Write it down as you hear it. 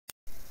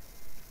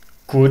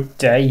Good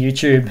day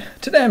YouTube.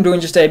 Today I'm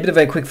doing just a bit of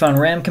a quick fun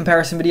RAM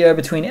comparison video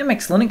between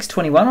MX Linux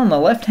 21 on the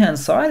left hand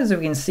side, as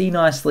we can see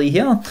nicely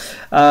here,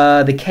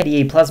 the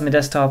KDE Plasma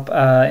Desktop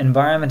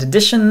Environment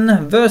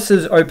Edition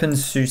versus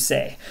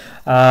openSUSE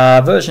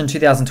version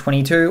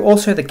 2022,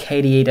 also the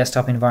KDE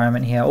Desktop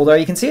Environment here, although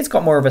you can see it's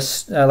got more of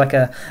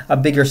a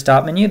bigger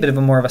start menu, a bit of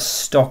a more of a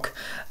stock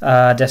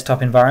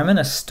desktop environment,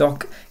 a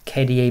stock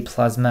KDE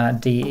Plasma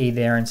DE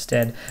there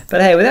instead.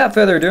 But hey, without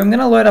further ado, I'm going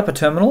to load up a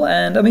terminal,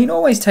 and I mean,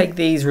 always take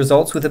these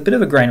results with a bit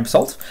of a grain of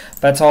salt,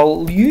 but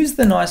I'll use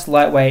the nice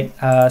lightweight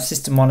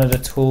system monitor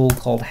tool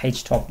called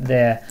HTOP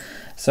there.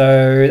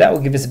 So that will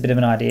give us a bit of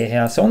an idea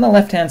here. So on the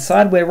left hand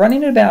side, we're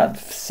running at about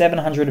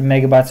 700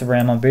 megabytes of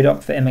RAM on boot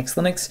up for MX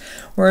Linux,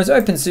 whereas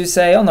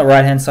openSUSE on the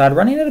right hand side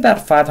running at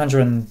about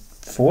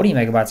 540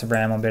 megabytes of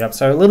RAM on boot up,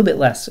 so a little bit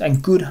less, a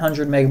good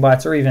 100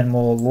 megabytes or even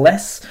more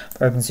less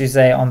for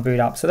openSUSE on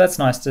boot up. So that's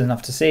nice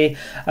enough to see.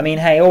 I mean,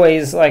 hey,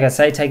 always, like I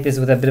say, take this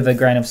with a bit of a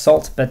grain of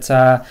salt, but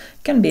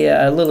can be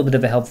a little bit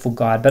of a helpful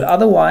guide. But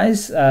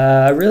otherwise,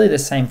 really the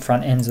same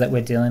front ends that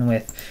we're dealing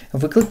with.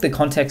 If we click the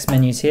context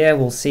menus here,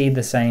 we'll see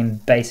the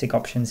same basic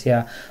options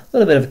here. A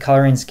little bit of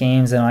coloring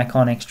schemes and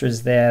icon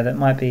extras there that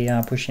might be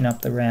pushing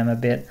up the RAM a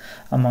bit,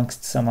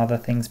 amongst some other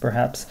things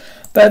perhaps.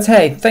 But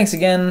hey, thanks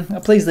again.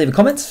 Please leave a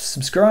comment,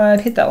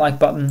 subscribe, hit that like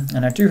button,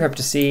 and I do hope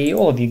to see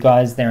all of you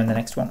guys there in the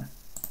next one.